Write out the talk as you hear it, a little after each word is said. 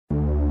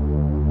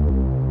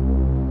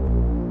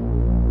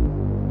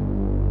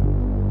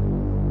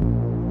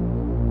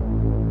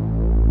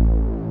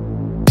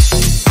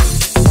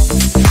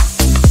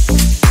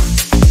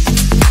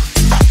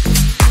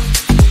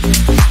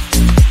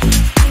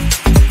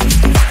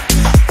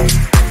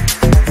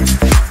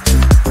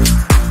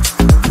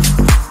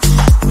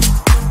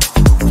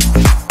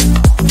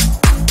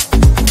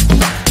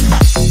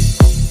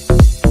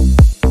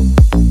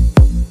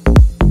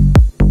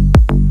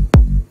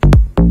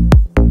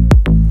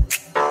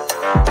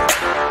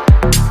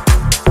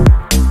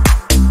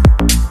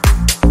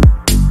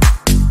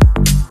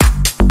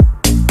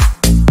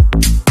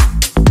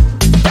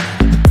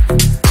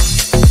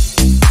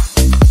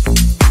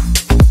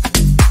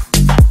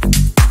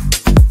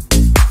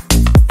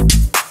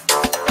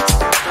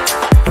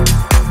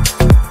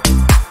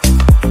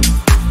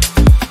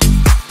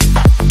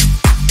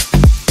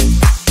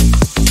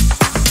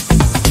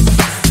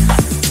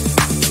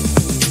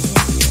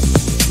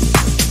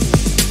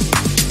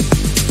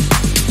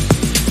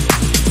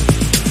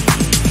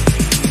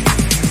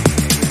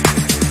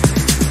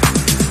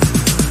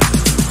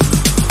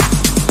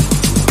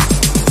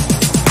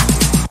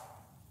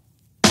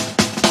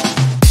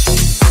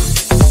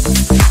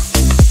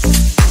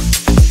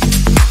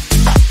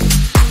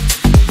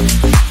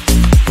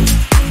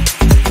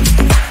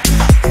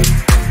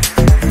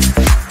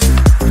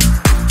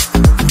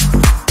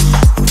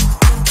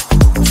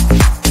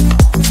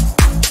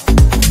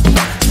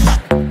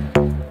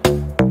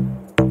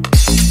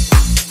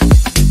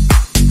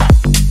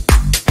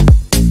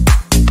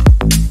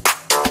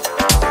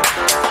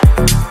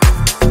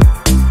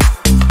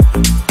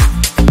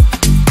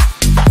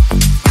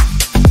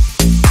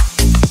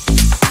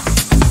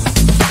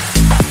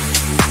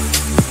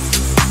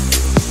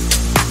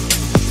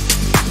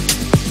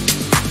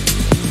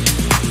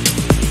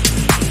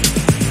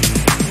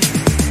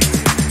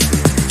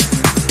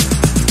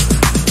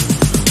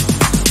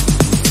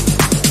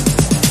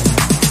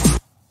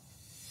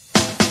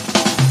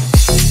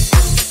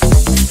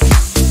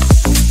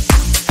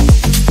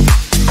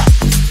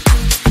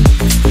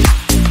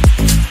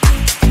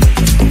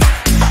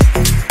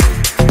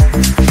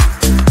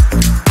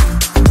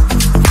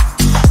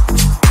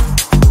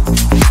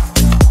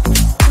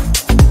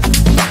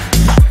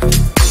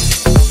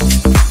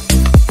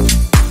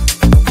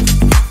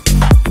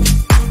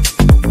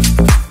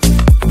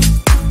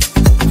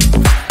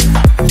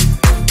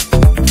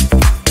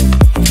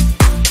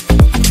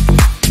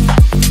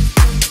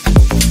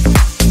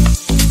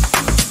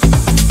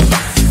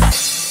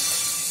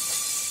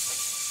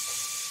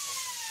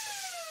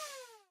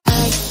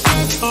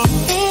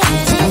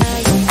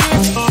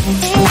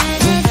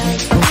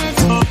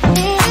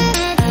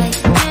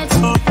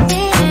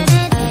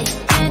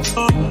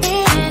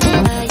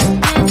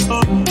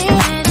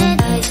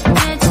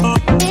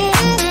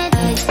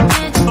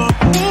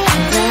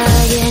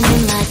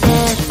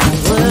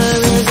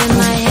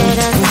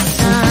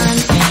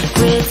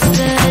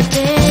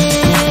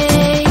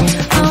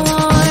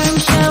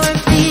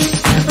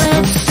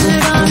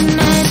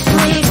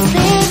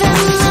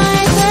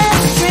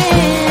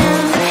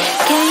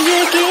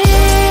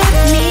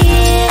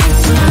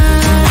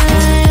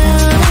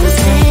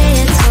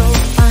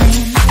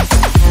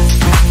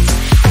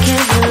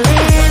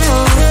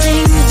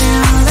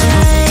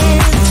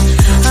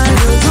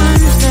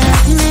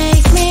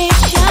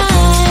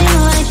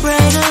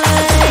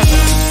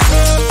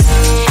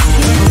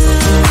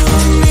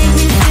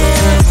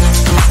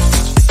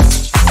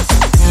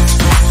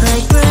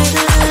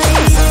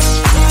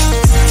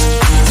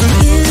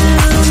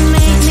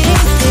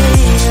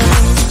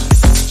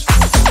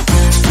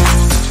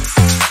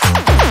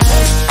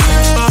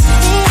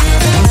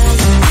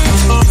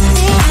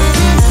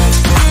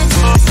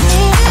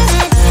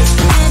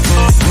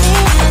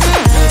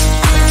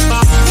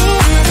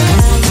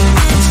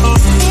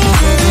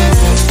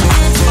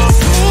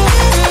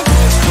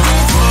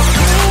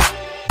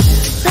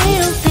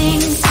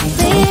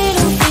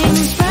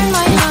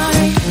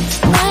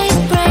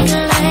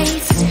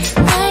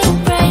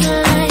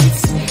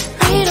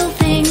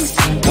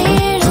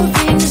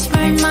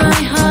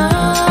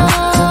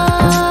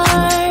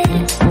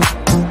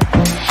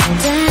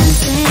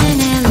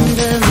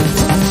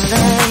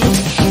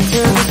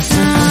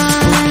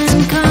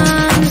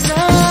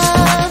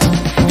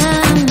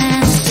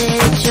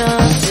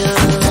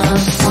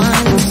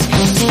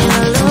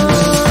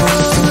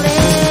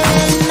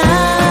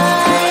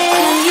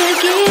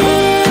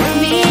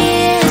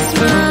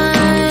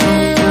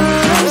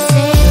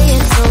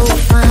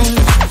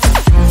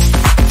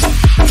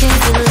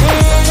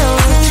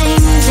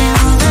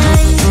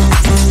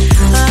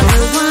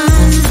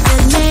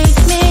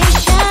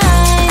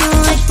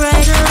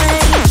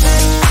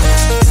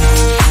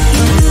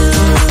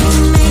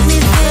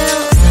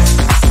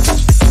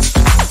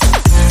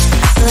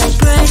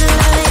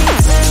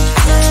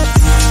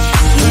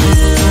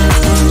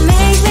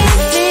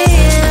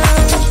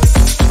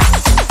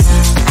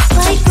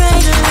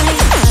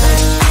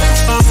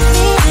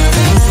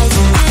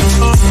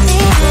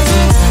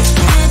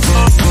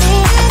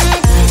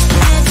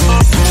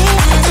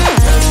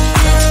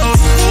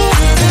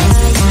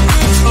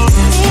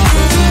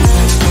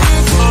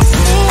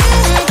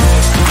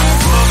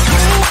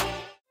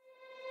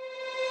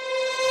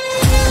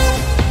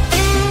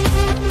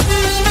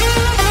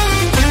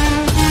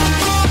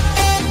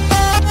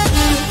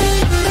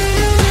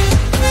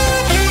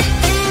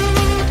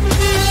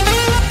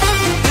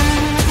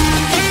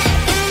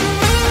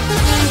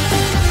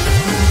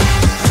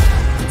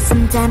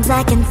Sometimes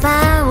I can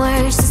find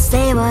words to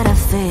say what I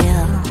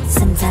feel.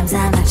 Sometimes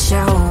I'm not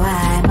sure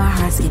why my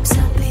heart skips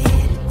a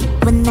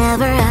beat.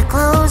 Whenever I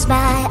close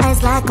my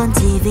eyes like on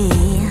TV,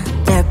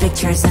 there are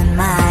pictures in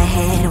my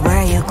head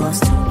where you're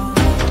close to me.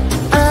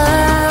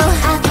 Oh,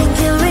 I think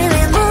you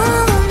really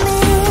move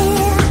me.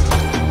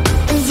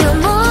 You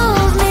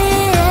move me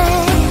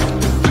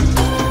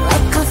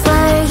like a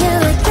fire, you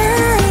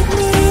ignite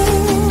me,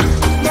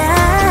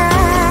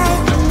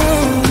 ignite me.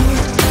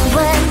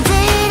 When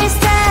did it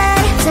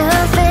start to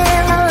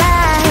feel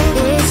alive?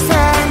 Each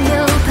time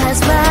you pass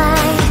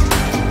by,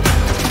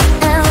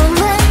 and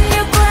when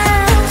you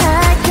cry,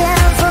 I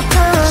can't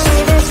focus.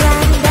 Shivers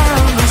run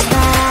down my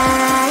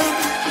spine.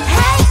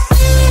 Hey.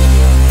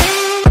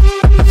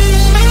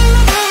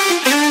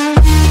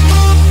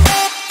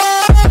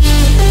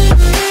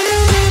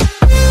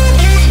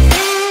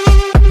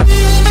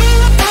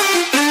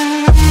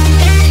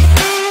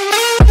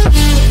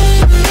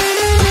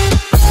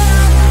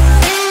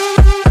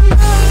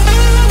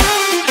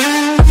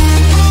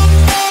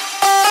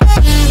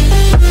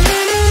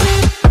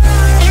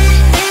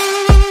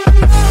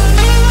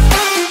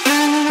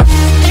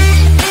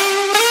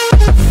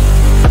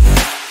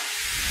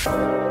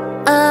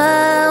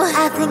 Oh,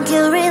 I think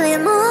you really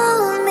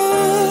move me.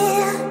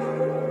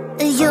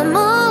 You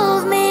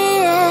move me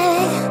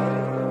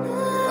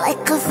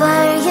like a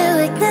fire, you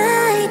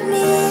ignite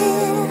me,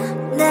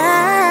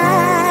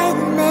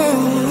 ignite me.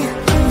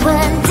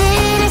 When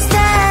did it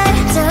start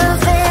to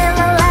feel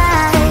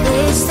alive?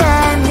 Each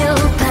time you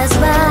pass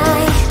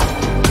by,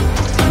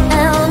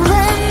 and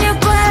when you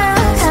cry,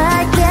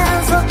 I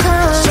can't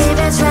focus.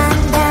 Shivers run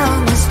down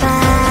my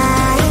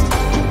spine.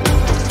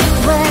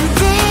 When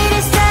did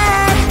it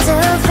start to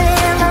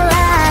feel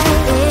alive?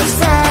 Each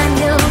time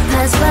you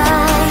pass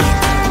by,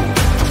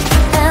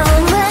 and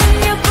when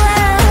you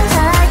cry,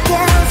 I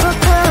can't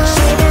focus.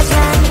 Shivers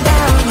run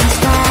down my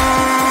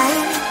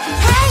spine.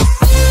 Hey.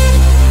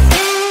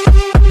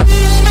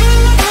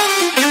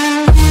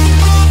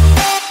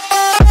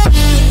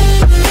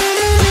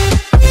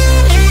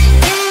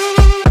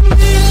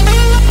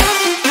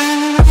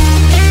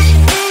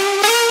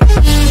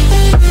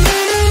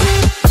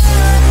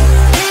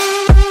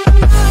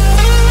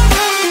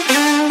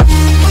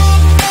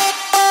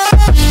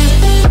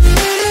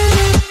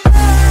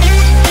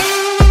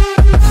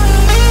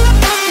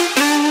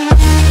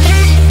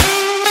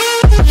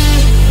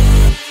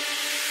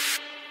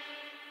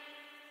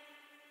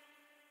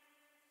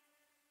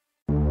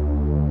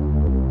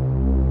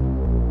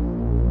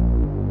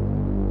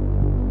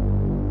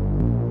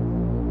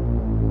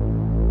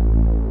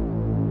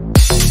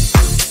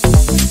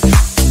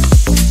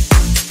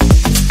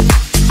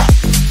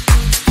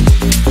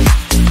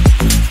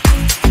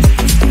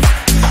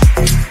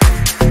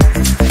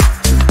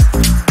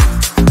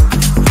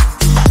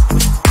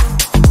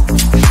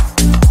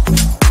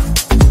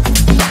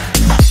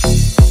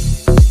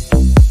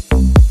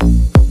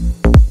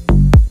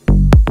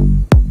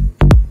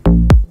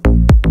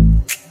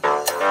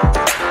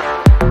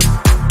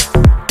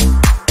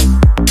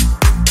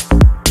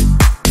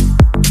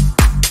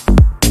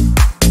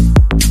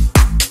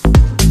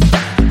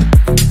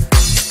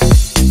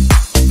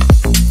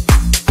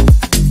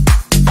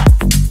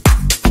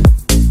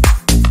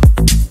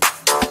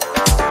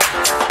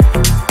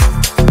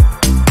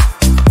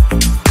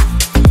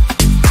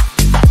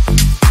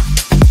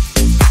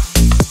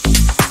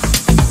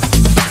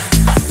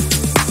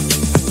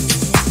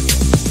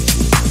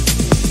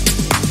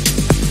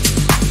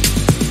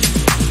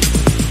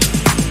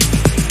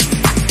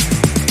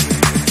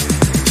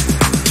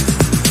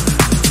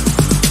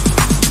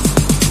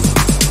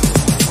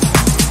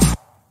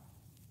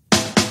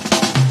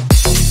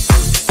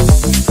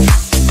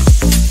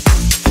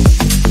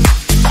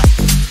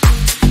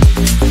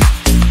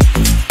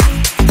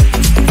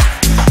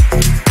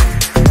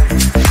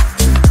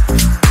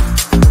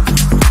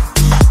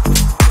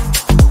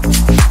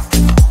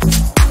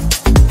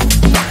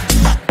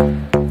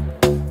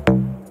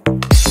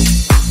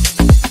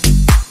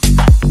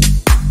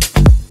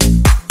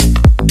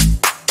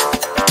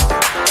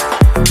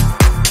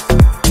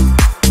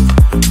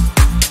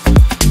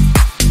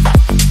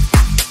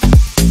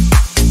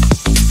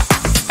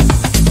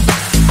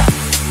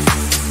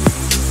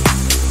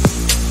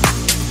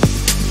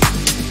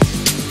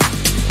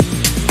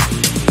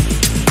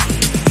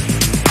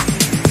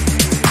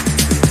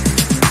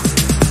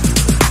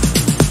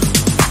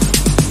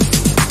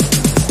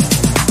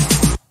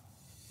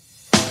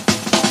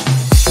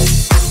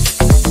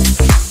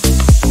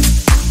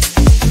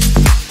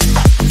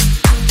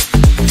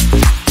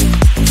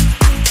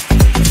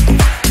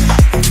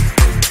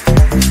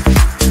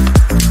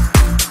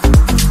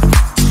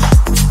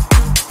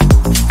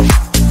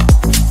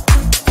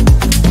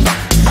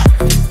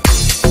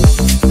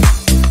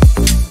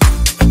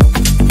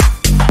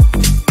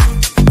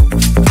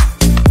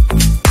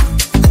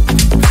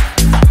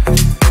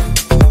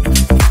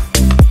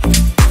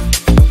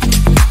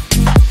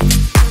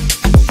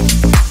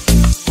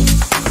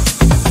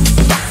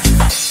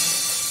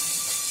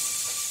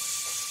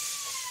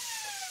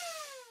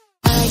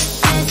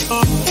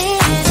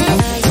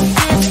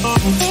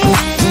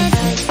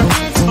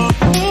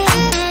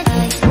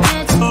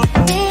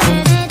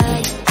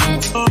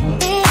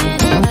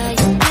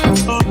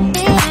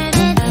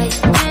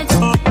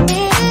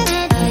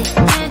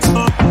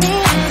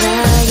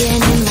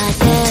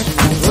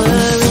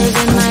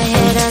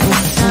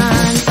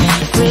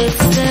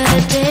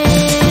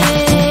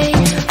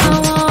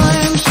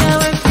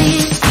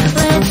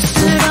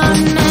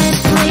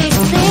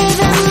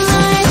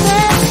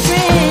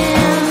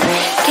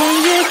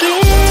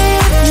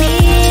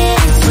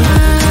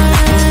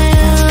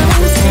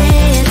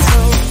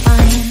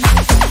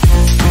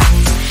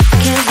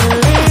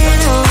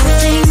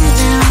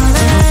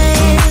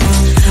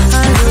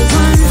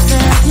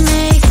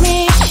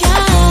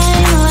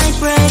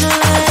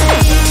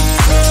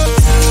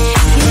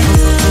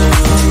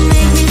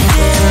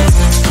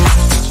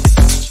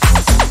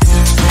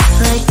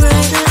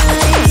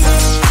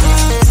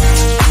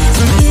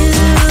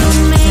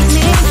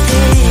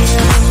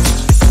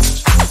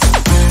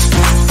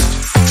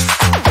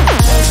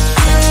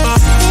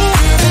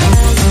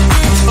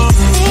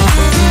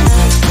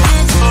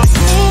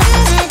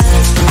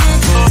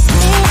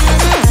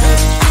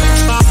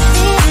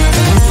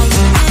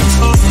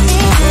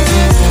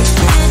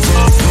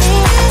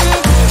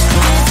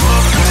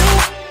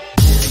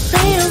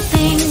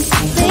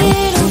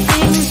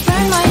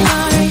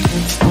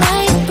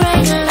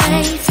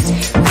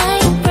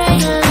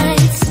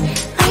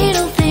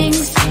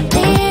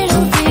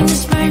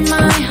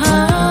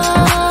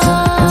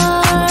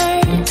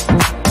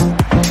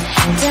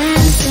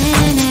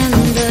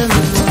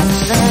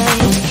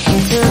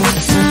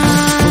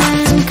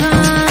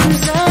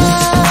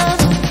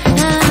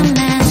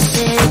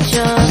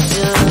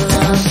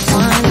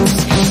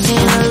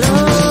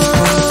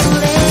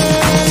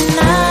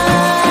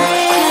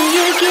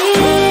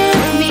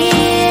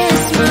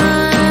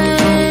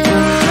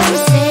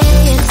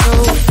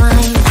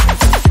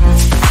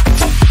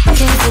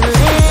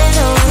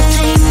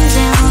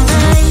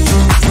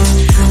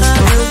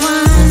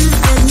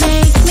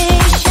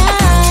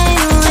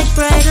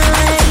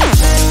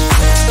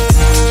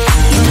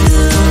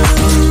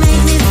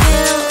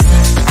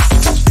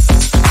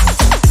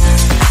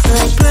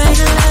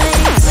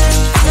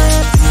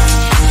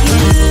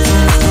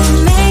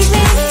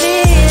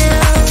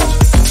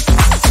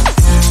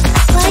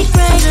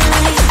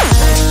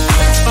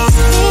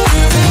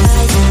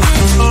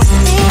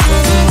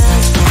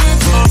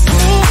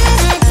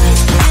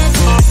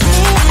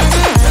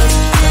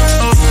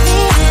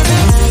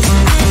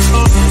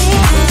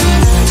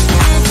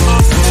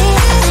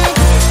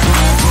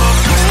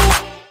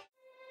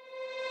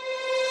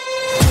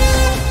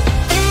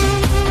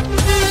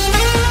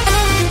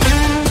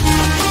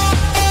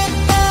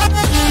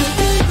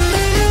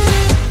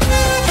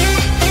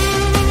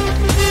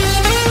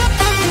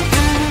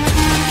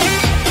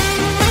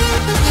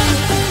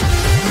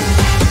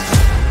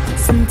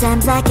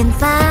 Sometimes I can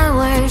find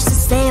words to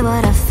say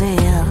what I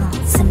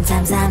feel.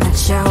 Sometimes I'm not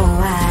sure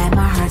why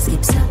my heart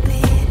skips a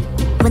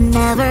beat.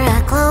 Whenever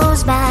I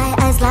close my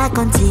eyes like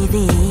on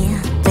TV,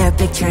 there are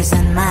pictures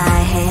in my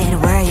head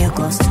where you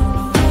close to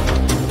me.